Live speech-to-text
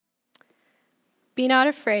Be not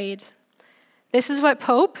afraid. This is what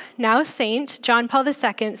Pope, now Saint, John Paul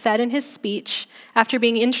II said in his speech after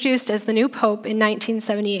being introduced as the new Pope in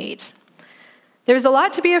 1978. There was a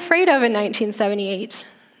lot to be afraid of in 1978.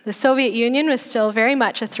 The Soviet Union was still very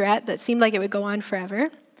much a threat that seemed like it would go on forever.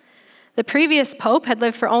 The previous Pope had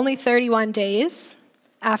lived for only 31 days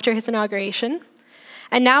after his inauguration,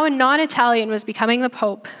 and now a non-Italian was becoming the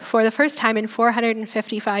Pope for the first time in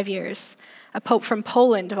 455 years, a Pope from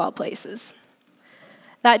Poland of all places.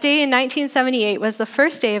 That day in 1978 was the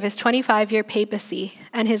first day of his 25-year papacy,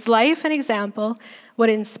 and his life and example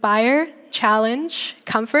would inspire, challenge,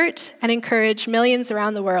 comfort, and encourage millions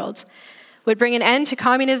around the world, would bring an end to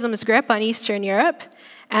communism's grip on Eastern Europe,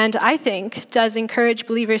 and I think does encourage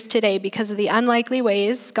believers today because of the unlikely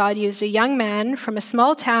ways God used a young man from a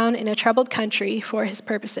small town in a troubled country for his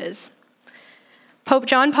purposes. Pope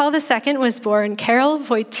John Paul II was born Karol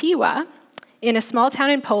Wojtyła in a small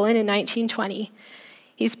town in Poland in 1920.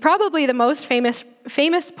 He's probably the most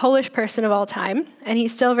famous Polish person of all time, and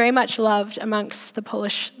he's still very much loved amongst the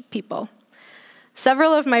Polish people.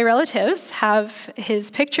 Several of my relatives have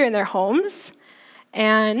his picture in their homes,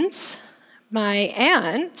 and my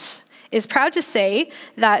aunt is proud to say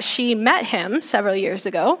that she met him several years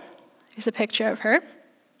ago. Here's a picture of her.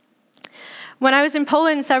 When I was in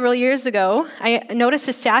Poland several years ago, I noticed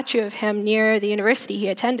a statue of him near the university he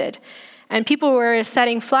attended, and people were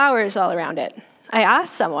setting flowers all around it. I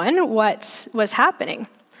asked someone what was happening,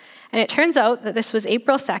 and it turns out that this was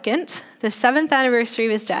April 2nd, the 7th anniversary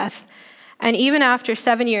of his death, and even after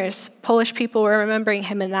 7 years, Polish people were remembering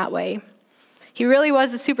him in that way. He really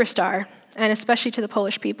was a superstar, and especially to the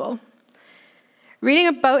Polish people. Reading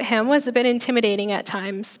about him was a bit intimidating at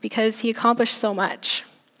times because he accomplished so much.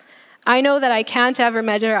 I know that I can't ever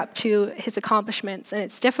measure up to his accomplishments, and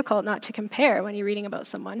it's difficult not to compare when you're reading about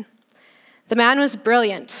someone. The man was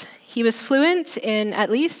brilliant. He was fluent in at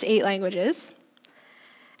least 8 languages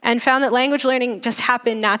and found that language learning just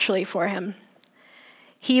happened naturally for him.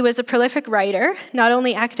 He was a prolific writer, not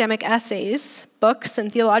only academic essays, books,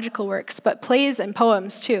 and theological works, but plays and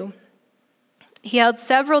poems too. He held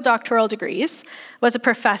several doctoral degrees, was a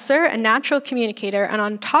professor, a natural communicator, and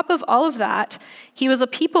on top of all of that, he was a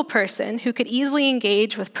people person who could easily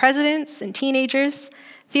engage with presidents and teenagers,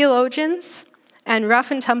 theologians, and rough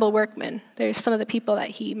and tumble workmen. There's some of the people that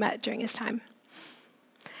he met during his time.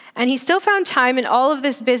 And he still found time in all of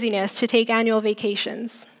this busyness to take annual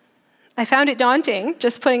vacations. I found it daunting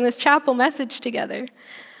just putting this chapel message together.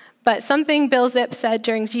 But something Bill Zipp said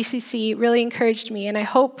during GCC really encouraged me, and I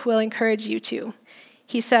hope will encourage you too.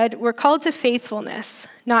 He said, "We're called to faithfulness,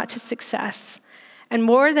 not to success." And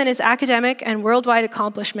more than his academic and worldwide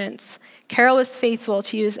accomplishments, Karol was faithful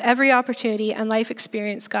to use every opportunity and life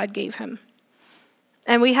experience God gave him.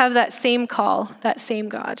 And we have that same call, that same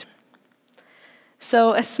God.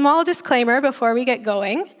 So a small disclaimer before we get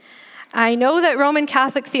going. I know that Roman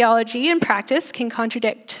Catholic theology and practice can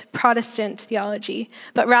contradict Protestant theology,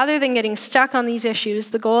 but rather than getting stuck on these issues,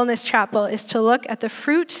 the goal in this chapel is to look at the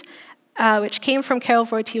fruit which came from Karol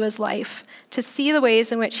Wojtyła's life, to see the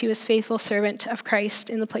ways in which he was faithful servant of Christ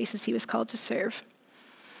in the places he was called to serve.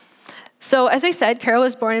 So as I said, Karol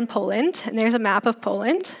was born in Poland, and there's a map of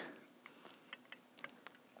Poland.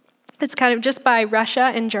 It's kind of just by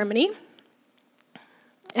Russia and Germany.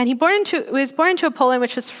 And he was born into a Poland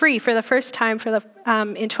which was free for the first time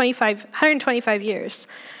in 125 years.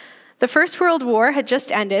 The First World War had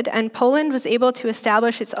just ended, and Poland was able to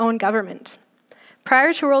establish its own government.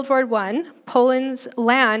 Prior to World War I, Poland's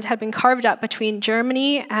land had been carved up between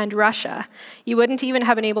Germany and Russia. You wouldn't even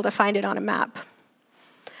have been able to find it on a map.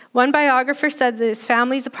 One biographer said that his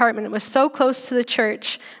family's apartment was so close to the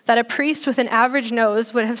church that a priest with an average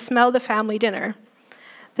nose would have smelled the family dinner.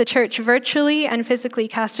 The church virtually and physically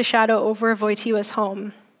cast a shadow over Wojtyła's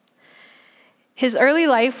home. His early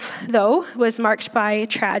life, though, was marked by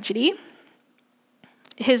tragedy.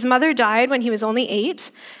 His mother died when he was only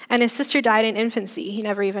 8, and his sister died in infancy. He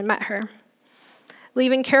never even met her,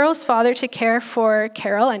 leaving Karol's father to care for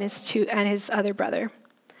Karol and his other brother.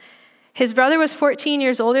 His brother was 14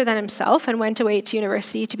 years older than himself and went away to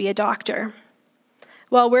university to be a doctor.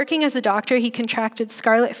 While working as a doctor, he contracted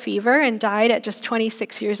scarlet fever and died at just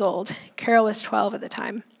 26 years old. Karol was 12 at the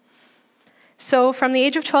time. So from the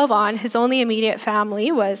age of 12 on, his only immediate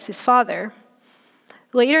family was his father.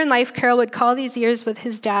 Later in life, Karol would call these years with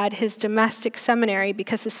his dad his domestic seminary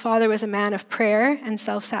because his father was a man of prayer and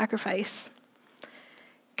self-sacrifice.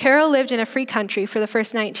 Karol lived in a free country for the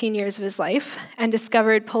first 19 years of his life and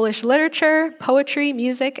discovered Polish literature, poetry,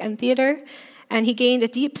 music, and theater, and he gained a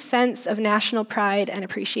deep sense of national pride and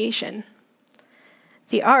appreciation.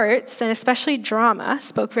 The arts, and especially drama,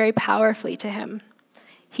 spoke very powerfully to him.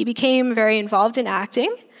 He became very involved in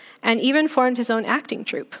acting and even formed his own acting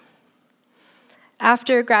troupe.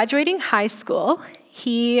 After graduating high school,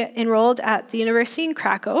 he enrolled at the university in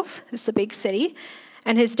Krakow, this is a big city,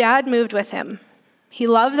 and his dad moved with him. He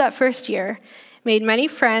loved that first year, made many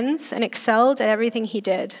friends, and excelled at everything he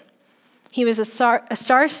did. He was a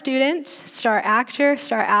star student, star actor,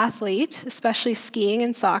 star athlete, especially skiing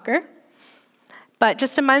and soccer. But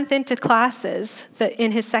just a month into classes,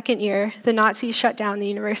 in his second year, the Nazis shut down the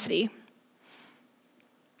university.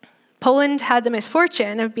 Poland had the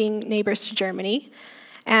misfortune of being neighbors to Germany,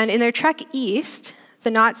 and in their trek east,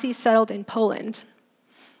 the Nazis settled in Poland.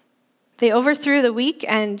 They overthrew the weak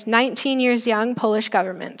and 19 years young Polish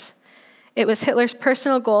government. It was Hitler's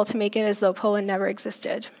personal goal to make it as though Poland never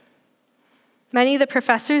existed. Many of the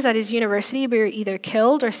professors at his university were either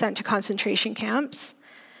killed or sent to concentration camps.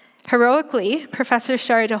 Heroically, professors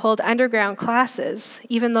started to hold underground classes,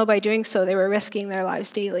 even though by doing so they were risking their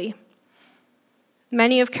lives daily.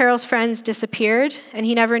 Many of Karol's friends disappeared, and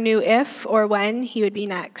he never knew if or when he would be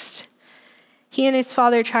next. He and his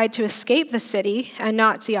father tried to escape the city and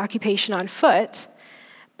Nazi occupation on foot,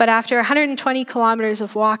 but after 120 kilometers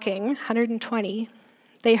of walking,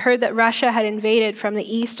 they heard that Russia had invaded from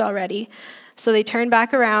the east already, so they turned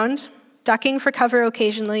back around, ducking for cover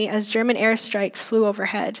occasionally as German airstrikes flew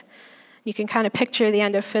overhead. You can kind of picture the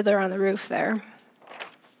end of Fiddler on the Roof there.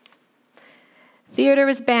 Theater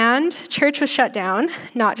was banned, church was shut down,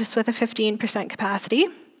 not just with a 15% capacity.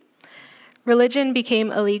 Religion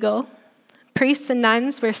became illegal. Priests and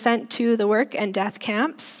nuns were sent to the work and death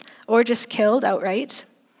camps, or just killed outright.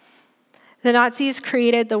 The Nazis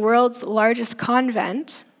created the world's largest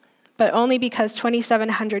convent, but only because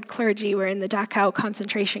 2,700 clergy were in the Dachau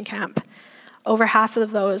concentration camp, over half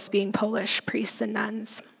of those being Polish priests and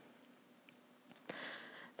nuns.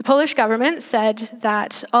 The Polish government said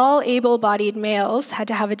that all able-bodied males had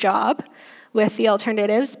to have a job, with the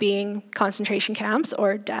alternatives being concentration camps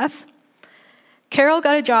or death. Karol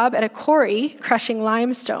got a job at a quarry crushing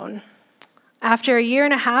limestone. After a year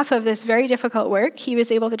and a half of this very difficult work, he was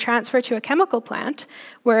able to transfer to a chemical plant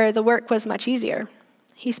where the work was much easier.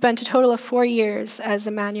 He spent a total of 4 years as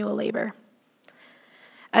a manual labor.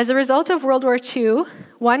 As a result of World War II,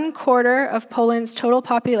 1/4 of Poland's total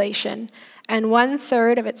population and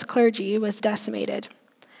 1/3 of its clergy was decimated.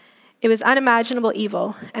 It was unimaginable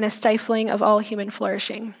evil and a stifling of all human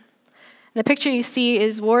flourishing. The picture you see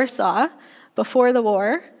is Warsaw before the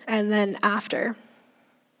war and then after.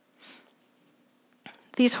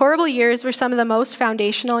 These horrible years were some of the most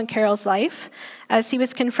foundational in Karol's life, as he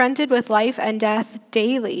was confronted with life and death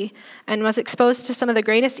daily and was exposed to some of the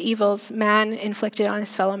greatest evils man inflicted on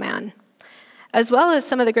his fellow man, as well as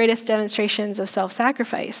some of the greatest demonstrations of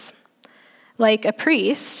self-sacrifice. Like a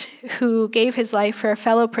priest who gave his life for a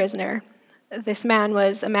fellow prisoner. This man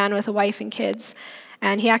was a man with a wife and kids,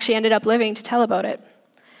 and he actually ended up living to tell about it.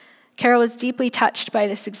 Karol was deeply touched by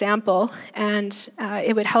this example, and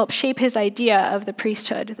it would help shape his idea of the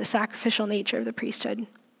priesthood, the sacrificial nature of the priesthood.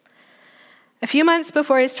 A few months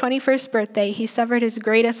before his 21st birthday, he suffered his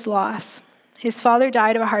greatest loss. His father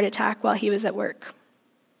died of a heart attack while he was at work.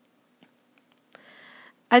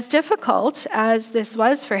 As difficult as this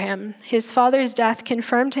was for him, his father's death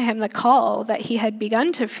confirmed to him the call that he had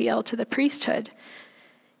begun to feel to the priesthood.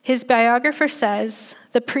 His biographer says,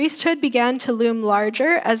 "The priesthood began to loom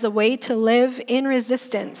larger as a way to live in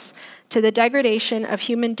resistance to the degradation of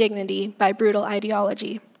human dignity by brutal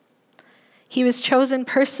ideology." He was chosen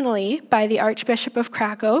personally by the Archbishop of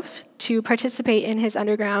Krakow to participate in his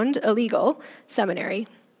underground, illegal seminary.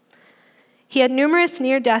 He had numerous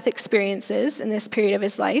near-death experiences in this period of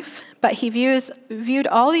his life, but he viewed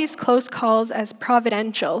all these close calls as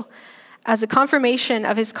providential, as a confirmation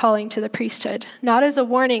of his calling to the priesthood, not as a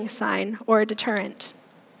warning sign or a deterrent.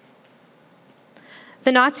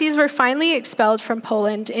 The Nazis were finally expelled from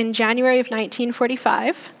Poland in January of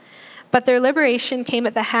 1945, but their liberation came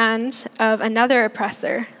at the hand of another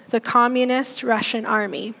oppressor, the Communist Russian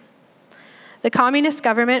Army. The communist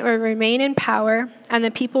government would remain in power, and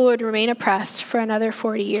the people would remain oppressed for another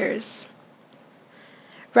 40 years.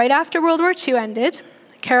 Right after World War II ended,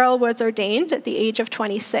 Karol was ordained at the age of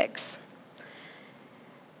 26.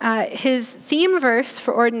 His theme verse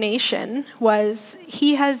for ordination was,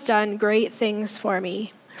 "He has done great things for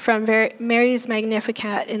me," from Mary's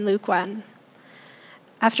Magnificat in Luke 1.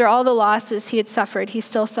 After all the losses he had suffered, he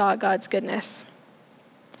still saw God's goodness.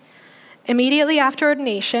 Immediately after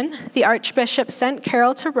ordination, the Archbishop sent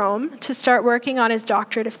Karol to Rome to start working on his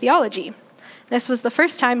doctorate of theology. This was the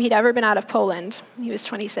first time he'd ever been out of Poland. He was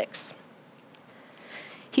 26.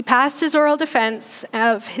 He passed his oral defense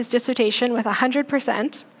of his dissertation with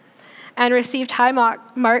 100% and received high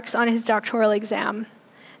marks on his doctoral exam,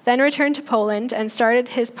 then returned to Poland and started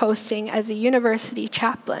his posting as a university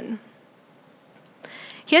chaplain.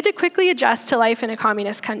 He had to quickly adjust to life in a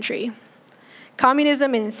communist country.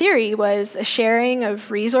 Communism, in theory, was a sharing of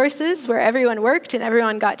resources where everyone worked and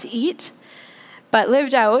everyone got to eat. But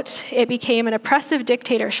lived out, it became an oppressive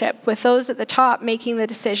dictatorship with those at the top making the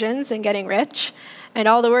decisions and getting rich, and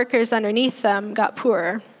all the workers underneath them got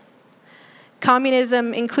poorer.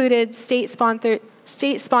 Communism included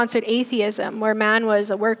state-sponsored atheism, where man was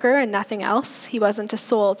a worker and nothing else. He wasn't a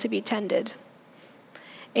soul to be tended.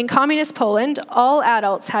 In communist Poland, all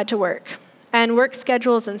adults had to work, and work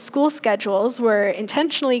schedules and school schedules were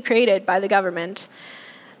intentionally created by the government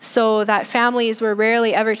so that families were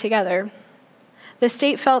rarely ever together. The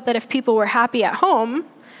state felt that if people were happy at home,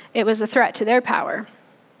 it was a threat to their power.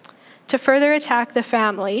 To further attack the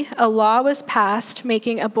family, a law was passed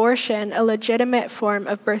making abortion a legitimate form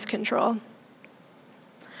of birth control.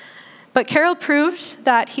 But Karol proved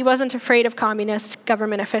that he wasn't afraid of communist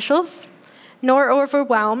government officials, nor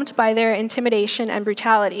overwhelmed by their intimidation and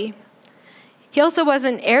brutality. He also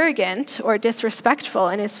wasn't arrogant or disrespectful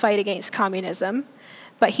in his fight against communism,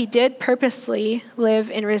 but he did purposely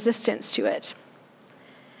live in resistance to it.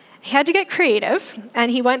 He had to get creative,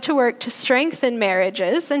 and he went to work to strengthen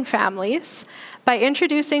marriages and families by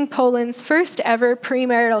introducing Poland's first ever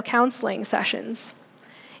premarital counseling sessions.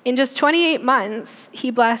 In just 28 months,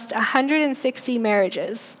 he blessed 160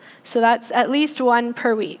 marriages, so that's at least one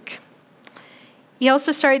per week. He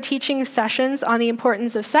also started teaching sessions on the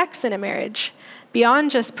importance of sex in a marriage,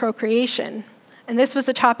 beyond just procreation. And this was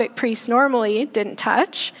a topic priests normally didn't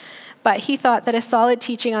touch, but he thought that a solid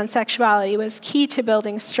teaching on sexuality was key to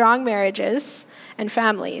building strong marriages and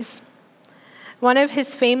families. One of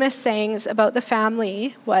his famous sayings about the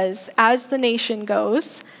family was, as the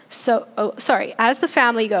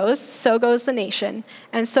family goes, so goes the nation,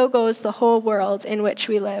 and so goes the whole world in which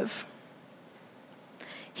we live.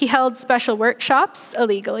 He held special workshops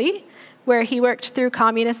illegally, where he worked through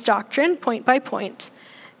communist doctrine point by point,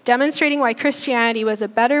 demonstrating why Christianity was a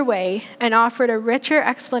better way and offered a richer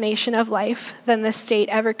explanation of life than the state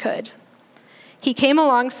ever could. He came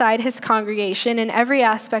alongside his congregation in every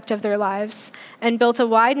aspect of their lives and built a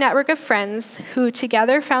wide network of friends who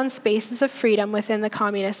together found spaces of freedom within the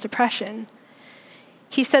communist oppression.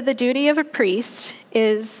 He said the duty of a priest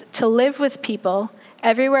is to live with people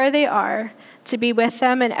everywhere they are, to be with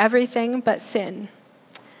them in everything but sin.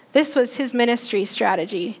 This was his ministry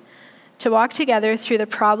strategy, to walk together through the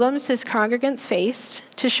problems his congregants faced,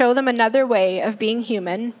 to show them another way of being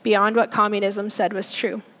human beyond what communism said was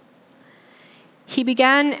true. He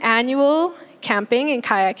began annual camping and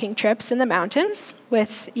kayaking trips in the mountains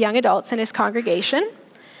with young adults in his congregation,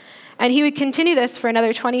 and he would continue this for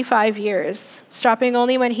another 25 years, stopping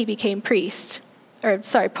only when he became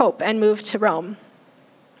Pope, and moved to Rome.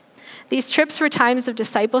 These trips were times of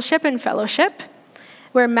discipleship and fellowship,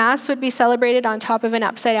 where Mass would be celebrated on top of an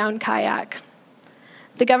upside-down kayak.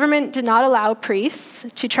 The government did not allow priests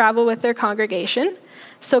to travel with their congregation,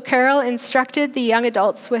 so Karol instructed the young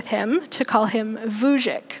adults with him to call him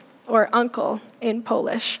wujek, or uncle in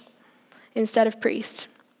Polish, instead of priest.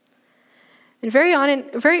 And very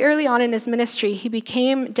early on in his ministry, he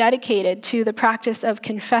became dedicated to the practice of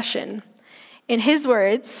confession. In his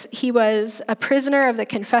words, he was a prisoner of the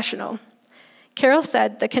confessional. Karol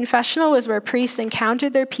said the confessional was where priests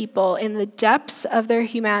encountered their people in the depths of their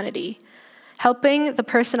humanity, helping the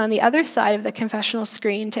person on the other side of the confessional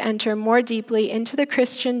screen to enter more deeply into the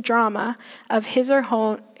Christian drama of his or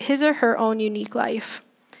her own unique life.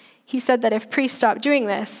 He said that if priests stopped doing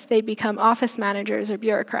this, they'd become office managers or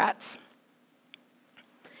bureaucrats.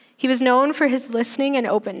 He was known for his listening and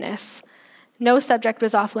openness. No subject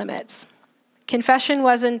was off limits. Confession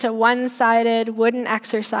wasn't a one-sided wooden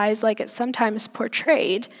exercise like it's sometimes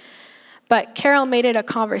portrayed, but Karol made it a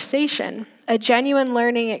conversation, a genuine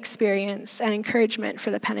learning experience and encouragement for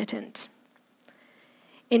the penitent.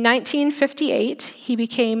 In 1958, he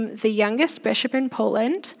became the youngest bishop in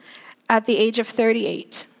Poland at the age of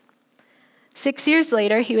 38. 6 years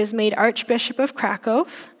later, he was made Archbishop of Krakow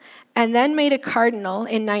and then made a cardinal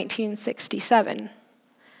in 1967.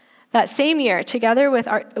 That same year, together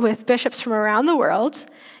with bishops from around the world,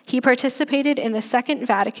 he participated in the Second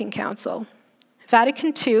Vatican Council.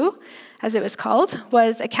 Vatican II, as it was called,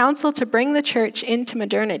 was a council to bring the church into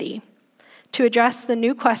modernity, to address the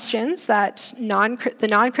new questions that the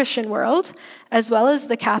non-Christian world, as well as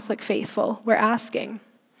the Catholic faithful, were asking.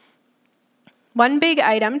 One big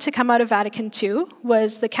item to come out of Vatican II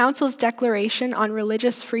was the council's declaration on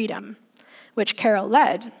religious freedom, which Carol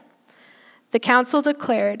led, the council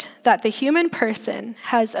declared that the human person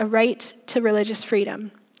has a right to religious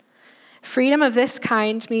freedom. Freedom of this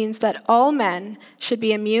kind means that all men should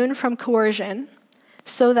be immune from coercion,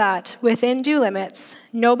 so that, within due limits,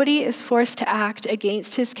 nobody is forced to act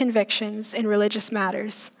against his convictions in religious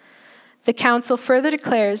matters. The council further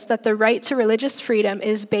declares that the right to religious freedom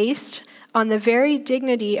is based on the very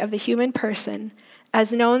dignity of the human person,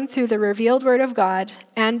 as known through the revealed word of God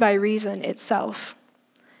and by reason itself.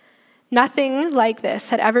 Nothing like this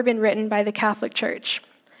had ever been written by the Catholic Church.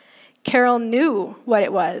 Carol knew what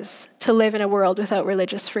it was to live in a world without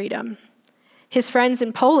religious freedom. His friends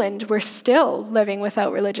in Poland were still living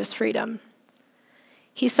without religious freedom.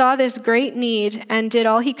 He saw this great need and did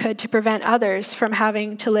all he could to prevent others from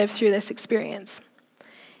having to live through this experience.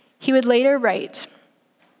 He would later write,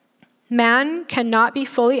 "Man cannot be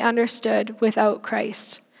fully understood without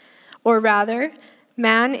Christ, or rather,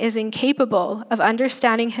 man is incapable of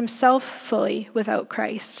understanding himself fully without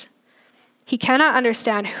Christ. He cannot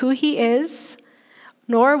understand who he is,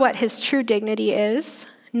 nor what his true dignity is,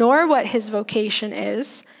 nor what his vocation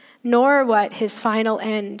is, nor what his final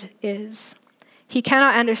end is. He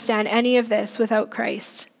cannot understand any of this without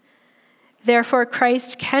Christ. Therefore,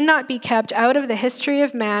 Christ cannot be kept out of the history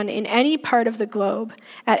of man in any part of the globe,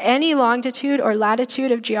 at any longitude or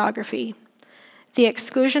latitude of geography. The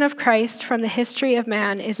exclusion of Christ from the history of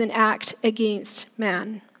man is an act against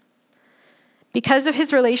man." Because of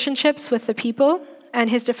his relationships with the people and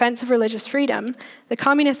his defense of religious freedom, the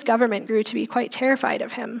communist government grew to be quite terrified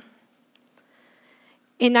of him.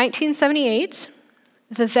 In 1978,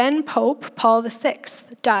 the then Pope Paul VI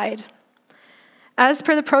died. As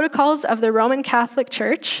per the protocols of the Roman Catholic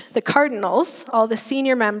Church, the cardinals, all the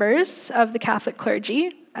senior members of the Catholic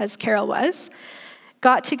clergy, as Carol was,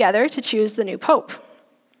 got together to choose the new pope.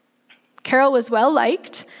 Carol was well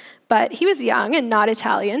liked, but he was young and not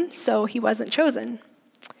Italian, so he wasn't chosen.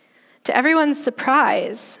 To everyone's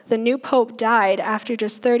surprise, the new pope died after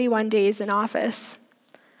just 31 days in office.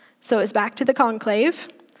 So it was back to the conclave,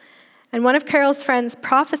 and one of Carol's friends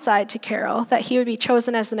prophesied to Carol that he would be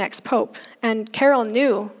chosen as the next pope, and Carol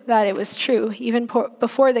knew that it was true, even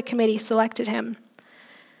before the committee selected him.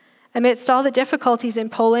 Amidst all the difficulties in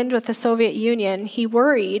Poland with the Soviet Union, he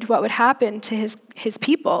worried what would happen to his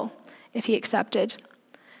people if he accepted.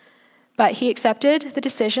 But he accepted the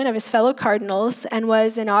decision of his fellow cardinals and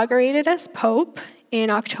was inaugurated as Pope in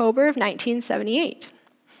October of 1978.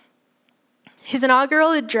 His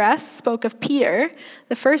inaugural address spoke of Peter,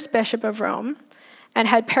 the first bishop of Rome, and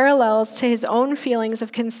had parallels to his own feelings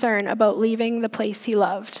of concern about leaving the place he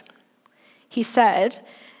loved. He said,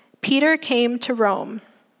 "Peter came to Rome.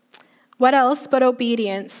 What else but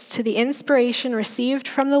obedience to the inspiration received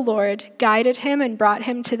from the Lord guided him and brought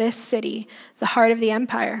him to this city, the heart of the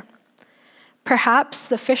empire? Perhaps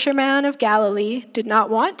the fisherman of Galilee did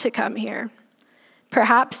not want to come here.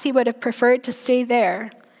 Perhaps he would have preferred to stay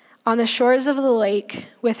there, on the shores of the lake,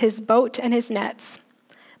 with his boat and his nets.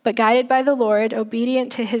 But guided by the Lord,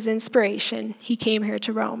 obedient to his inspiration, he came here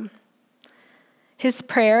to Rome." His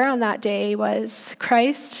prayer on that day was,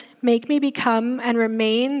 "Christ, make me become and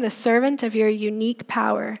remain the servant of your unique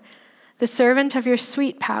power, the servant of your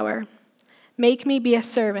sweet power. Make me be a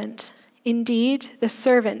servant, indeed, the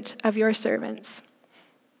servant of your servants."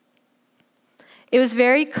 It was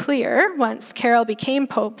very clear, once Carol became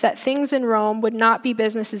Pope, that things in Rome would not be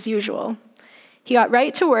business as usual. He got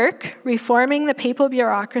right to work, reforming the papal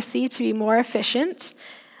bureaucracy to be more efficient,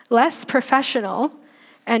 less professional,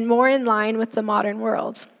 and more in line with the modern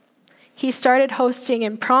world. He started hosting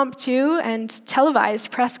impromptu and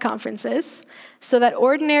televised press conferences so that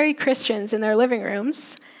ordinary Christians in their living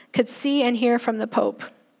rooms could see and hear from the Pope.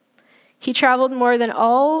 He traveled more than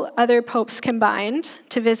all other popes combined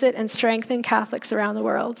to visit and strengthen Catholics around the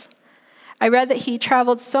world. I read that he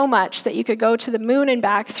traveled so much that you could go to the moon and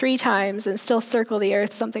back 3 times and still circle the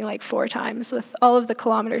earth something like 4 times with all of the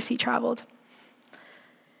kilometers he traveled.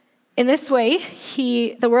 In this way,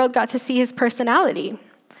 the world got to see his personality.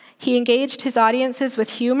 He engaged his audiences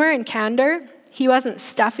with humor and candor. He wasn't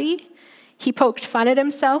stuffy. He poked fun at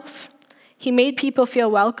himself. He made people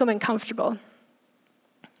feel welcome and comfortable.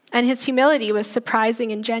 And his humility was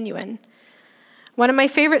surprising and genuine. One of my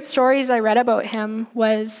favorite stories I read about him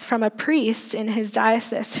was from a priest in his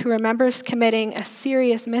diocese who remembers committing a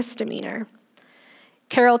serious misdemeanor.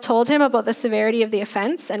 Carol told him about the severity of the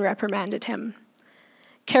offense and reprimanded him.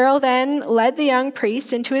 Carol then led the young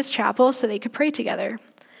priest into his chapel so they could pray together.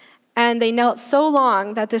 And they knelt so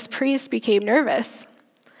long that this priest became nervous.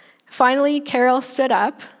 Finally, Carol stood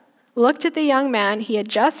up, looked at the young man he had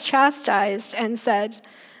just chastised, and said,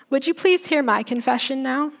 "Would you please hear my confession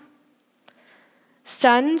now?"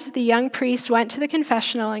 Stunned, the young priest went to the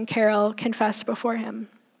confessional and Carol confessed before him.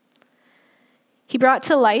 He brought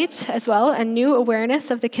to light, as well, a new awareness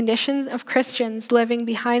of the conditions of Christians living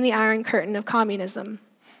behind the Iron Curtain of communism.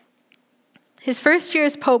 His first year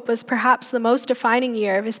as pope was perhaps the most defining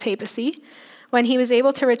year of his papacy, when he was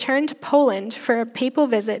able to return to Poland for a papal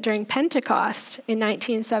visit during Pentecost in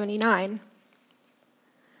 1979.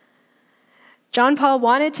 John Paul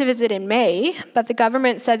wanted to visit in May, but the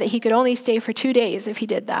government said that he could only stay for 2 days if he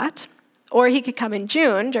did that, or he could come in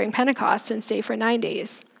June during Pentecost and stay for 9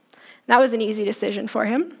 days. That was an easy decision for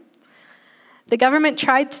him. The government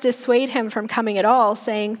tried to dissuade him from coming at all,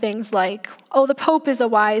 saying things like, "Oh, the Pope is a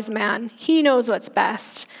wise man. He knows what's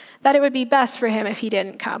best, that it would be best for him if he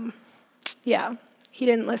didn't come." Yeah, he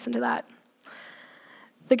didn't listen to that.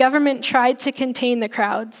 The government tried to contain the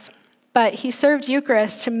crowds, but he served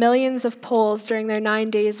Eucharist to millions of Poles during their 9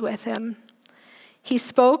 days with him. He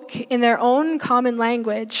spoke in their own common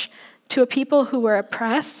language to a people who were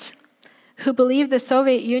oppressed, who believed the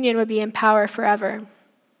Soviet Union would be in power forever.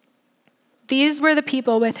 These were the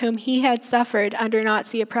people with whom he had suffered under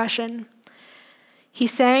Nazi oppression. He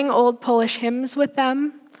sang old Polish hymns with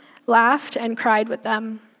them, laughed and cried with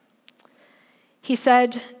them. He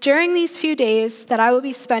said, "During these few days that I will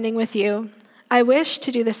be spending with you, I wish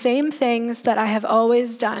to do the same things that I have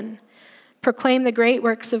always done, proclaim the great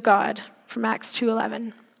works of God," from Acts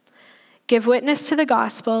 2:11, "give witness to the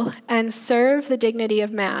gospel, and serve the dignity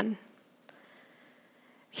of man.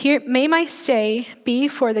 Here, may my stay be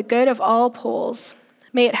for the good of all Poles.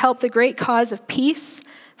 May it help the great cause of peace,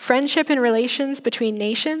 friendship and relations between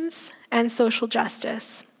nations, and social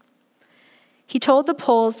justice." He told the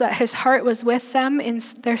Poles that his heart was with them in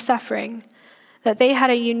their suffering, that they had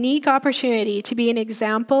a unique opportunity to be an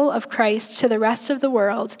example of Christ to the rest of the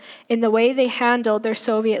world in the way they handled their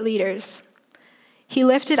Soviet leaders. He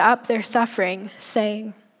lifted up their suffering,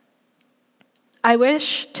 saying, "I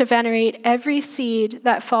wish to venerate every seed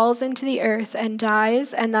that falls into the earth and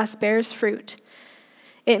dies and thus bears fruit.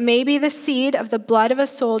 It may be the seed of the blood of a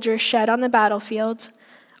soldier shed on the battlefield,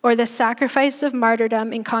 or the sacrifice of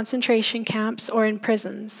martyrdom in concentration camps or in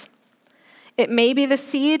prisons. It may be the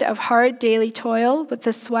seed of hard daily toil with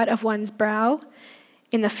the sweat of one's brow,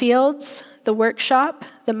 in the fields, the workshop,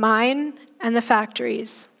 the mine, and the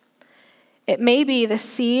factories. It may be the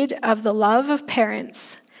seed of the love of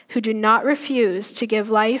parents who do not refuse to give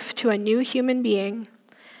life to a new human being,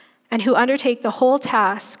 and who undertake the whole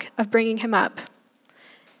task of bringing him up.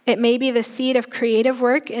 It may be the seed of creative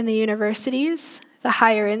work in the universities, the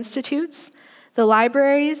higher institutes, the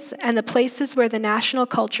libraries, and the places where the national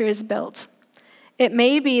culture is built. It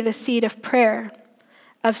may be the seed of prayer,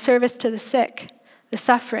 of service to the sick, the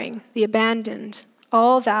suffering, the abandoned,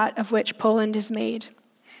 all that of which Poland is made."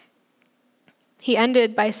 He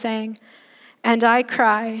ended by saying, "And I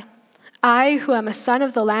cry, I who am a son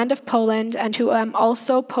of the land of Poland and who am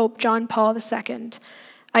also Pope John Paul II,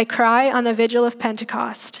 I cry on the vigil of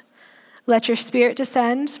Pentecost. Let your spirit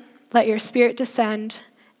descend,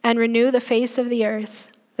 and renew the face of the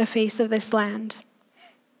earth, the face of this land."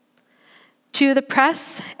 To the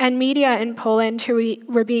press and media in Poland who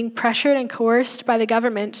were being pressured and coerced by the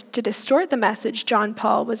government to distort the message John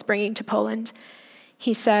Paul was bringing to Poland,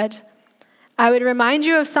 he said, "I would remind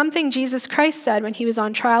you of something Jesus Christ said when he was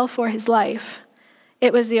on trial for his life.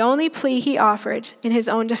 It was the only plea he offered in his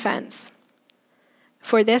own defense.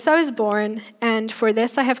 For this I was born, and for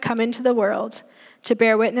this I have come into the world, to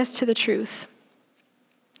bear witness to the truth."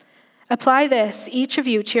 Apply this, each of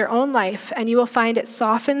you, to your own life, and you will find it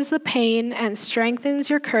softens the pain and strengthens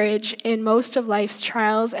your courage in most of life's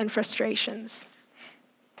trials and frustrations.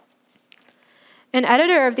 An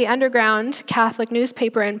editor of the underground Catholic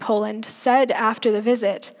newspaper in Poland said after the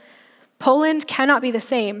visit, "Poland cannot be the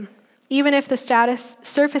same, even if the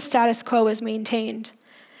surface status quo is maintained.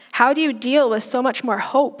 How do you deal with so much more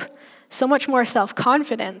hope, so much more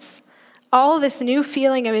self-confidence, all this new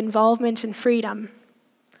feeling of involvement and freedom?"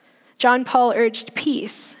 John Paul urged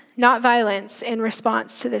peace, not violence, in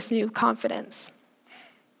response to this new confidence.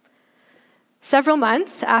 Several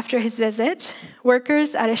months after his visit,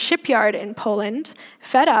 workers at a shipyard in Poland,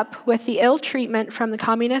 fed up with the ill treatment from the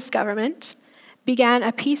communist government, began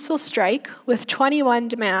a peaceful strike with 21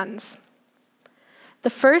 demands. The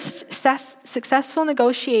first successful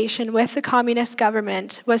negotiation with the communist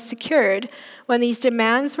government was secured when these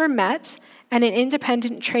demands were met and an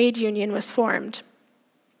independent trade union was formed.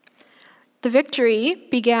 The victory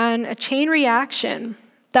began a chain reaction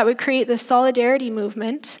that would create the Solidarity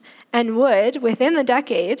movement and would, within the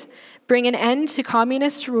decade, bring an end to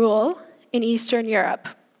communist rule in Eastern Europe.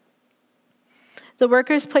 The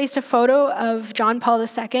workers placed a photo of John Paul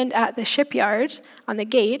II at the shipyard on the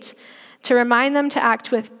gate to remind them to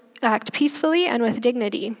act peacefully and with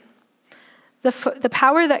dignity. The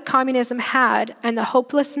power that communism had and the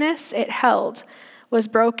hopelessness it held was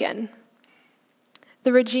broken.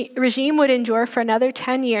 The regime would endure for another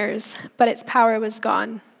 10 years, but its power was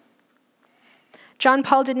gone. John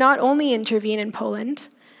Paul did not only intervene in Poland,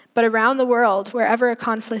 but around the world, wherever a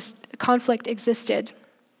conflict existed.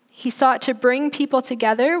 He sought to bring people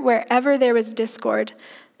together wherever there was discord,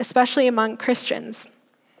 especially among Christians.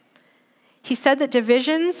 He said that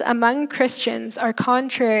divisions among Christians are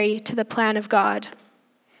contrary to the plan of God.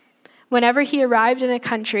 Whenever he arrived in a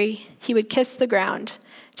country, he would kiss the ground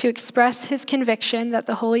to express his conviction that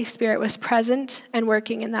the Holy Spirit was present and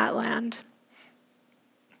working in that land.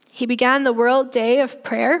 He began the World Day of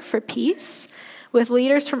Prayer for Peace with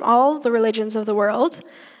leaders from all the religions of the world,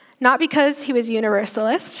 not because he was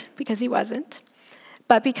universalist, because he wasn't,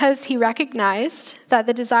 but because he recognized that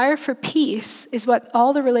the desire for peace is what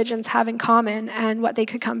all the religions have in common and what they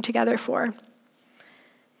could come together for.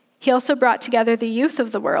 He also brought together the youth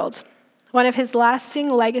of the world. One of his lasting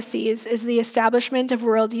legacies is the establishment of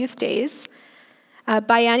World Youth Days,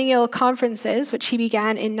 biennial conferences, which he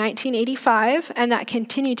began in 1985 and that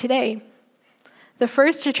continue today. The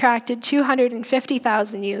first attracted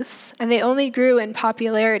 250,000 youths, and they only grew in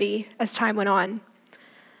popularity as time went on.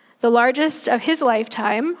 The largest of his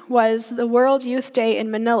lifetime was the World Youth Day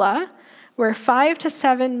in Manila, where 5 to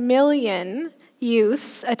 7 million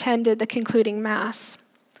youths attended the concluding Mass.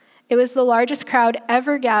 It was the largest crowd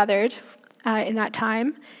ever gathered in that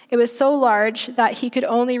time. It was so large that he could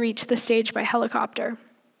only reach the stage by helicopter.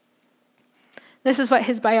 This is what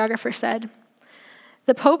his biographer said.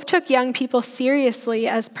 The Pope took young people seriously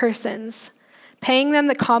as persons, paying them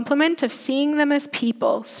the compliment of seeing them as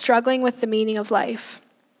people struggling with the meaning of life.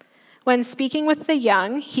 When speaking with the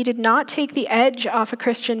young, he did not take the edge off a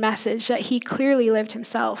Christian message that he clearly lived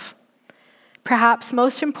himself. Perhaps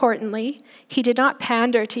most importantly, he did not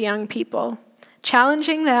pander to young people,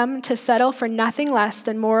 challenging them to settle for nothing less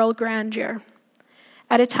than moral grandeur.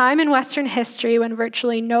 At a time in Western history when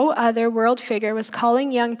virtually no other world figure was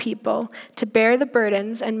calling young people to bear the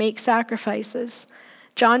burdens and make sacrifices,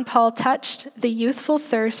 John Paul touched the youthful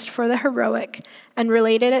thirst for the heroic and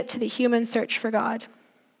related it to the human search for God.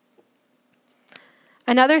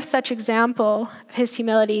 Another such example of his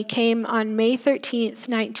humility came on May 13th,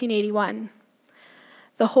 1981.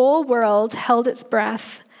 The whole world held its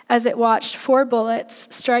breath as it watched 4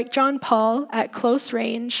 bullets strike John Paul at close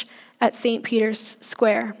range at St. Peter's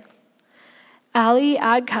Square. Ali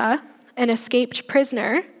Agha, an escaped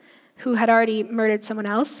prisoner who had already murdered someone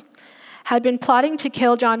else, had been plotting to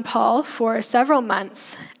kill John Paul for several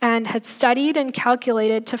months and had studied and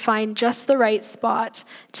calculated to find just the right spot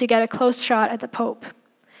to get a close shot at the Pope.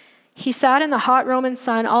 He sat in the hot Roman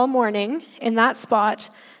sun all morning in that spot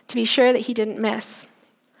to be sure that he didn't miss.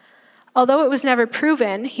 Although it was never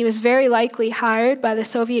proven, he was very likely hired by the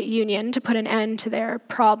Soviet Union to put an end to their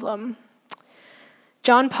problem.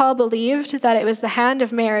 John Paul believed that it was the hand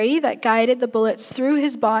of Mary that guided the bullets through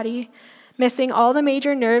his body, missing all the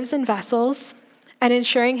major nerves and vessels, and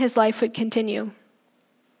ensuring his life would continue.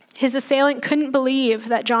 His assailant couldn't believe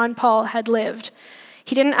that John Paul had lived.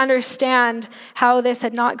 He didn't understand how this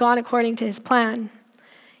had not gone according to his plan.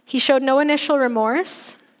 He showed no initial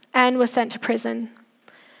remorse and was sent to prison.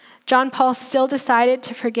 John Paul still decided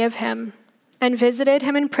to forgive him and visited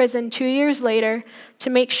him in prison 2 years later to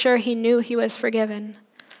make sure he knew he was forgiven.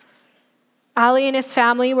 Ali and his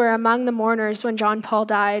family were among the mourners when John Paul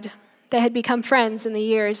died. They had become friends in the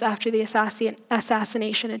years after the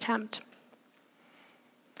assassination attempt.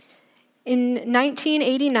 In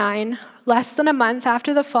 1989, less than a month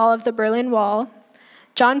after the fall of the Berlin Wall,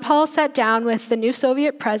 John Paul sat down with the new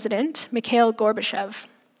Soviet president, Mikhail Gorbachev.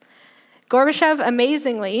 Gorbachev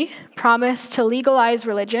amazingly promised to legalize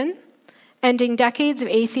religion, ending decades of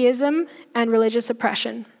atheism and religious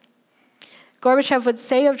oppression. Gorbachev would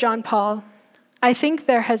say of John Paul, "I think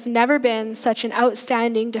there has never been such an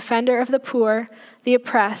outstanding defender of the poor, the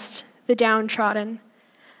oppressed, the downtrodden.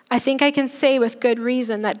 I think I can say with good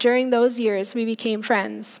reason that during those years we became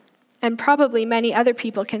friends, and probably many other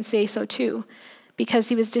people can say so too, because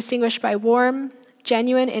he was distinguished by warm,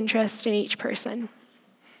 genuine interest in each person."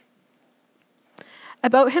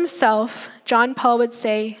 About himself, John Paul would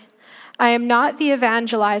say, "I am not the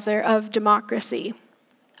evangelizer of democracy.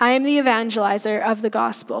 I am the evangelizer of the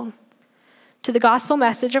gospel. To the gospel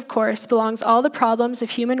message, of course, belongs all the problems of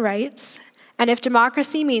human rights, and if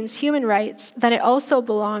democracy means human rights, then it also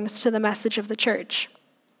belongs to the message of the church.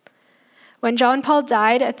 When John Paul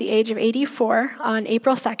died at the age of 84 on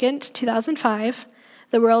April 2nd, 2005,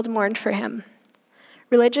 the world mourned for him.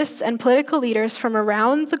 Religious and political leaders from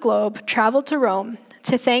around the globe traveled to Rome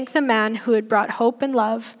to thank the man who had brought hope and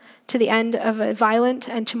love to the end of a violent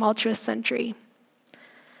and tumultuous century.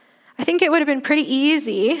 I think it would have been pretty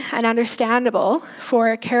easy and understandable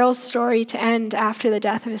for Carol's story to end after the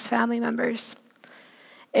death of his family members.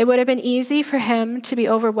 It would have been easy for him to be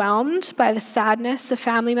overwhelmed by the sadness of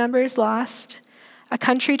family members lost, a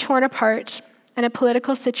country torn apart, and a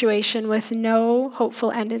political situation with no hopeful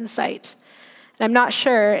end in sight. And I'm not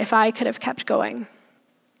sure if I could have kept going.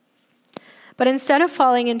 But instead of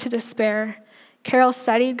falling into despair, Carol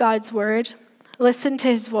studied God's word, listened to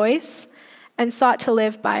his voice, and sought to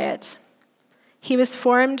live by it. He was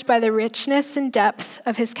formed by the richness and depth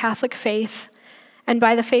of his Catholic faith and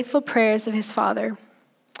by the faithful prayers of his father.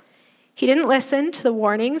 He didn't listen to the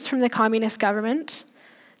warnings from the communist government,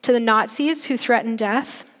 to the Nazis who threatened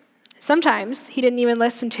death. Sometimes he didn't even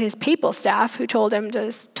listen to his papal staff who told him to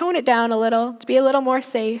just tone it down a little, to be a little more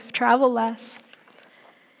safe, travel less.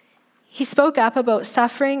 He spoke up about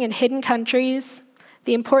suffering in hidden countries,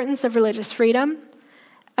 the importance of religious freedom,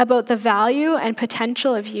 about the value and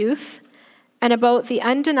potential of youth, and about the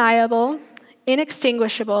undeniable,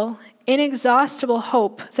 inextinguishable, inexhaustible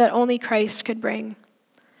hope that only Christ could bring.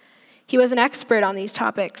 He was an expert on these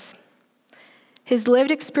topics. His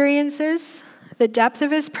lived experiences, the depth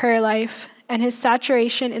of his prayer life, and his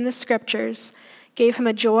saturation in the scriptures gave him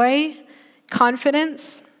a joy,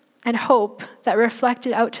 confidence, and hope that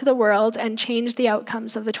reflected out to the world and changed the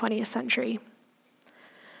outcomes of the 20th century.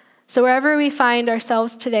 So wherever we find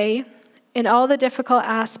ourselves today, in all the difficult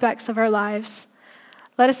aspects of our lives,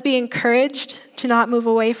 let us be encouraged to not move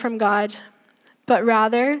away from God, but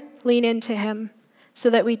rather lean into him so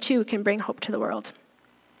that we too can bring hope to the world.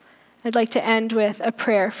 I'd like to end with a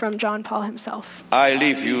prayer from John Paul himself. I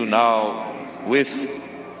leave you now with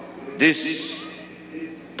this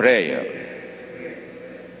prayer,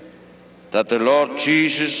 that the Lord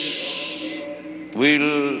Jesus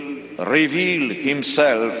will reveal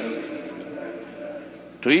himself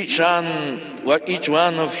to each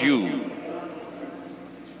one of you,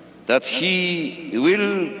 that he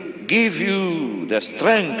will give you the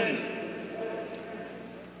strength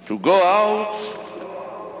to go out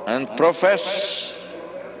and profess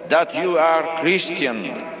that you are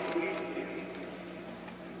Christian,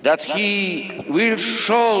 that he will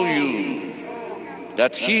show you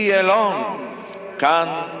that he alone can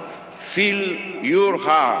fill your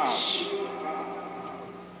hearts.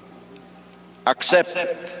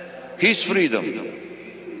 Accept his freedom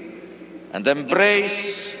and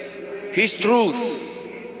embrace his truth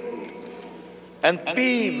and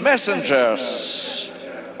be messengers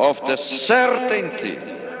of the certainty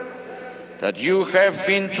that you have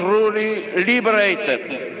been truly liberated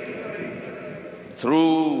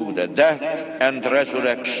through the death and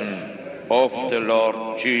resurrection of the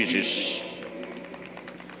Lord Jesus.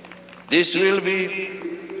 This will be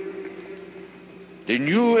the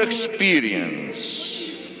new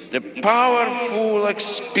experience, the powerful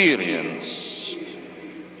experience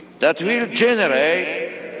that will generate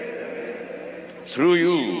through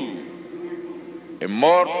you a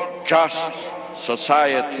more just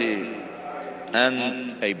society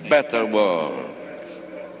and a better world.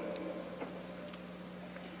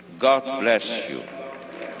 God bless you.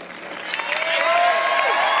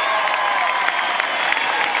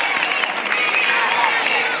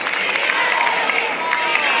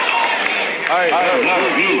 I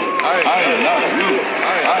love you. I love you. I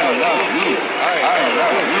love you. I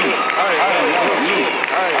love you. I love you. I love you. I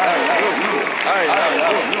love you. I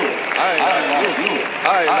love you. I love you.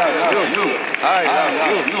 I love you. I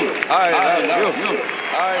love you. I love you.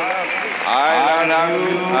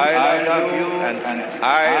 I love you. And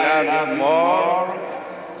I love you more.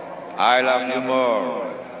 I love you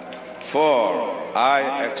more. For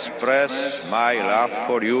I express my love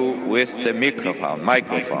for you with the microphone.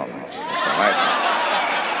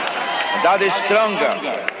 And that is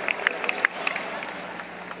stronger.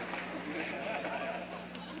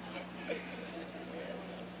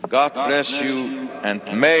 God bless you, and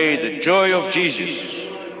may the joy of Jesus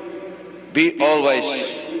be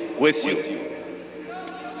always with you.